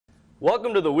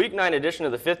Welcome to the Week 9 edition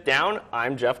of the Fifth Down.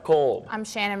 I'm Jeff Kolb. I'm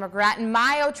Shannon McGrath, and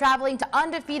Mayo traveling to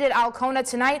undefeated Alcona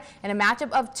tonight in a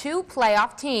matchup of two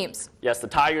playoff teams. Yes, the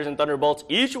Tigers and Thunderbolts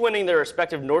each winning their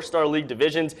respective North Star League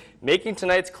divisions, making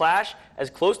tonight's clash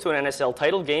as close to an NSL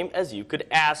title game as you could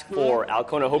ask for.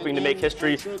 Alcona hoping to make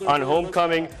history on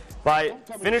homecoming by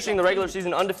finishing the regular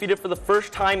season undefeated for the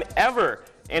first time ever.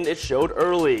 And it showed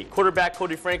early. Quarterback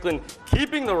Cody Franklin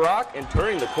keeping the rock and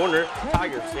turning the corner.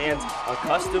 Tigers fans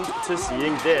accustomed to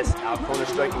seeing this. Alcona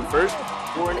striking first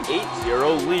for an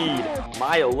 8-0 lead.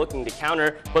 Mayo looking to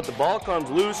counter, but the ball comes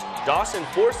loose. Dawson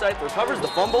Forsyth recovers the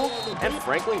fumble, and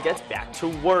Franklin gets back to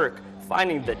work,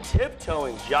 finding the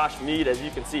tiptoeing Josh Mead, as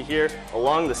you can see here,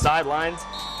 along the sidelines.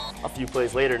 A few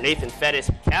plays later, Nathan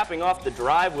Fettis capping off the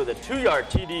drive with a 2-yard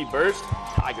TD burst.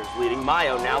 Tigers leading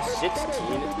Mayo now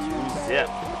 16-0.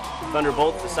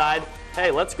 Thunderbolts decide,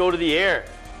 hey, let's go to the air.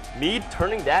 Mead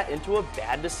turning that into a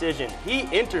bad decision. He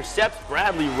intercepts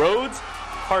Bradley Rhodes.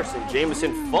 Carson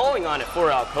Jameson falling on it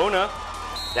for Alcona.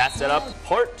 That set up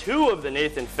part 2 of the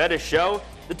Nathan Fettis show.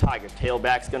 The Tiger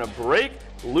tailback's going to break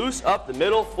loose up the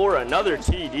middle for another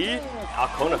TD.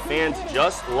 Alcona fans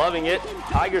just loving it.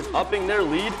 Tigers upping their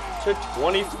lead to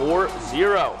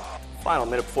 24-0. Final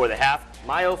minute before the half,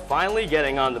 Mayo finally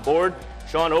getting on the board.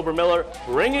 Sean Obermiller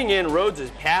bringing in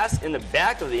Rhodes' pass in the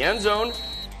back of the end zone.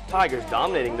 Tigers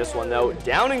dominating this one though,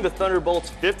 downing the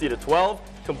Thunderbolts 50-12,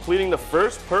 completing the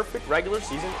first perfect regular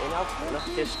season in Alpena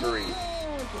history.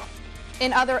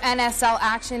 In other NSL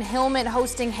action, Hillman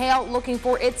hosting Hale, looking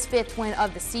for its 5th win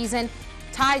of the season.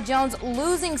 Ty Jones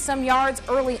losing some yards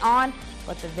early on,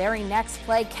 but the very next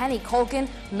play, Kenny Colkin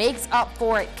makes up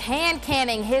for it,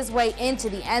 canning his way into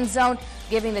the end zone,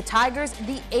 giving the Tigers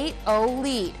the 8-0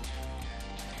 lead.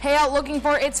 Hale looking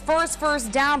for its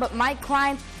first down, but Mike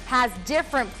Klein has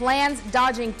different plans,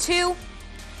 dodging 2,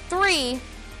 3,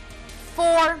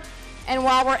 4, and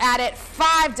while we're at it,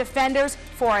 5 defenders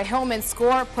for a Hillman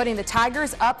score, putting the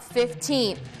Tigers up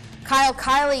 15. Kyle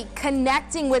Kiley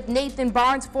connecting with Nathan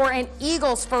Barnes for an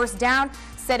Eagles first down,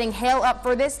 setting Hale up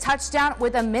for this touchdown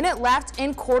with a minute left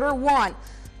in quarter 1.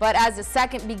 But as the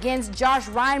second begins, Josh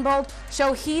Reinbold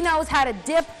show he knows how to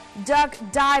dip, duck,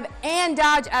 dive, and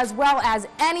dodge as well as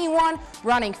anyone,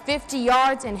 running 50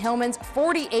 yards in Hillman's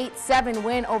 48-7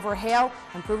 win over Hale,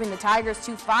 improving the Tigers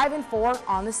to 5-4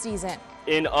 on the season.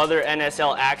 In other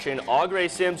NSL action, Augrey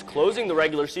Sims closing the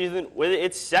regular season with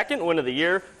its 2nd win of the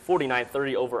year,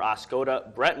 49-30 over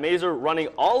Oscoda. Brett Mazer running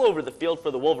all over the field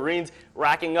for the Wolverines,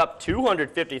 racking up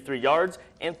 253 yards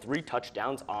and 3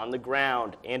 touchdowns on the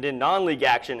ground. And in non-league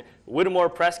action, Whittemore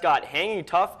Prescott hanging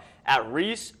tough at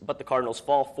Reese, but the Cardinals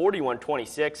fall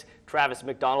 41-26. Travis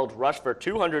McDonald rushed for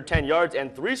 210 yards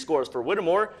and 3 scores for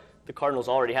Whittemore. The Cardinals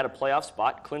already had a playoff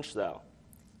spot clinched though.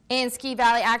 In Ski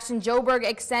Valley action, Joburg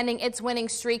extending its winning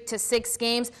streak to 6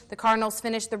 games. The Cardinals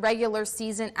finished the regular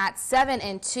season at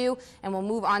 7-2 and will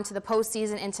move on to the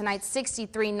postseason in tonight's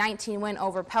 63-19 win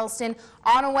over Pelston.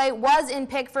 Onaway was in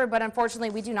Pickford, but unfortunately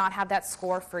we do not have that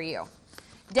score for you.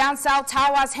 Down south,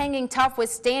 Tawas hanging tough with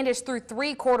Standish through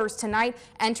 3 quarters tonight,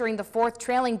 entering the 4th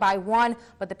trailing by 1,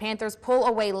 but the Panthers pull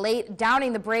away late,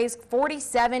 downing the Braves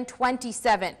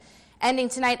 47-27. Ending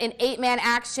tonight in 8-man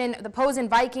action, the Posen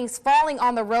Vikings falling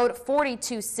on the road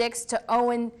 42-6 to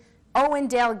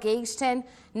Owendale Gageton.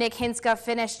 Nick Hinska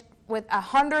finished with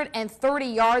 130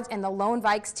 yards in the lone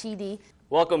Vikes TD.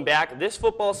 Welcome back. This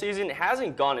football season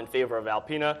hasn't gone in favor of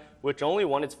Alpena, which only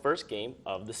won its first game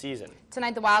of the season.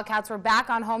 Tonight, the Wildcats were back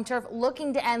on home turf,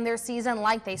 looking to end their season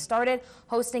like they started,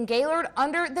 hosting Gaylord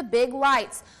under the big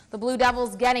lights. The Blue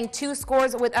Devils getting 2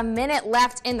 scores with a minute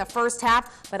left in the first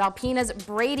half, but Alpena's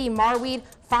Brady Marweed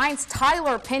finds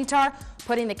Tyler Pintar,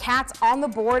 putting the Cats on the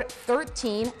board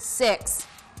 13-6.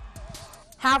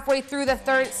 Halfway through the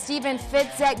 3rd, Stephen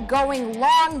Fitzek going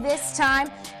long this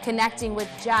time, connecting with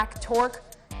Jack Torque.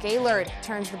 Gaylord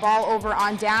turns the ball over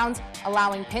on downs,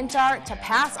 allowing Pintar to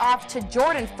pass off to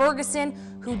Jordan Ferguson,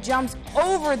 who jumps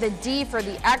over the D for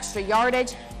the extra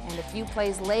yardage. And a few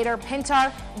plays later,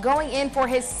 Pintar going in for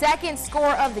his 2nd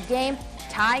score of the game,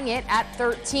 tying it at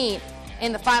 13.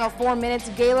 In the final 4 minutes,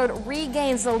 Gaylord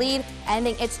regains the lead,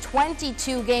 ending its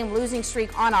 22-game losing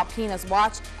streak on Alpena's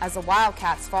watch as the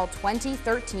Wildcats fall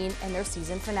 20-13 in their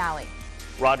season finale.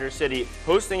 Rogers City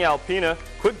hosting Alpena.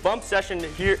 Quick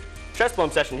chest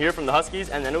bump session here from the Huskies,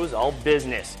 and then it was all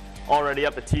business. Already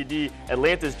up a TD,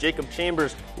 Atlanta's Jacob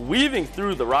Chambers weaving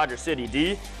through the Rogers City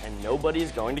D, and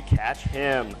nobody's going to catch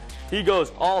him. He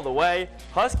goes all the way.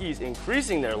 Huskies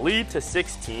increasing their lead to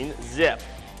 16-zip.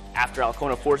 After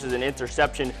Alcona forces an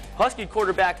interception, Husky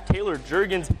quarterback Taylor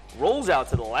Juergens rolls out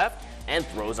to the left and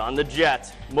throws on the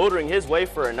jet, motoring his way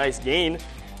for a nice gain.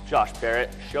 Josh Barrett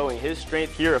showing his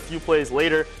strength here a few plays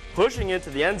later, pushing into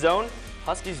the end zone.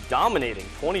 Huskies dominating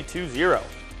 22-0.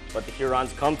 But the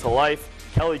Hurons come to life.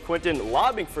 Kelly Quinton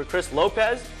lobbing for Chris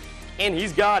Lopez, and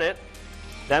he's got it.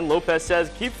 Then Lopez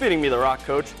says, "Keep feeding me the rock,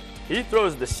 coach." He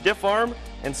throws the stiff arm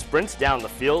and sprints down the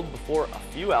field before a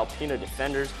few Alpena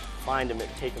defenders find him and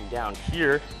take him down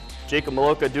here. Jacob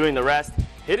Maloka doing the rest,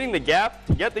 hitting the gap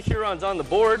to get the Hurons on the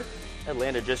board.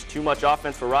 Atlanta just too much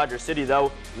offense for Rogers City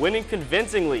though, winning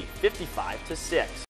convincingly 55-6.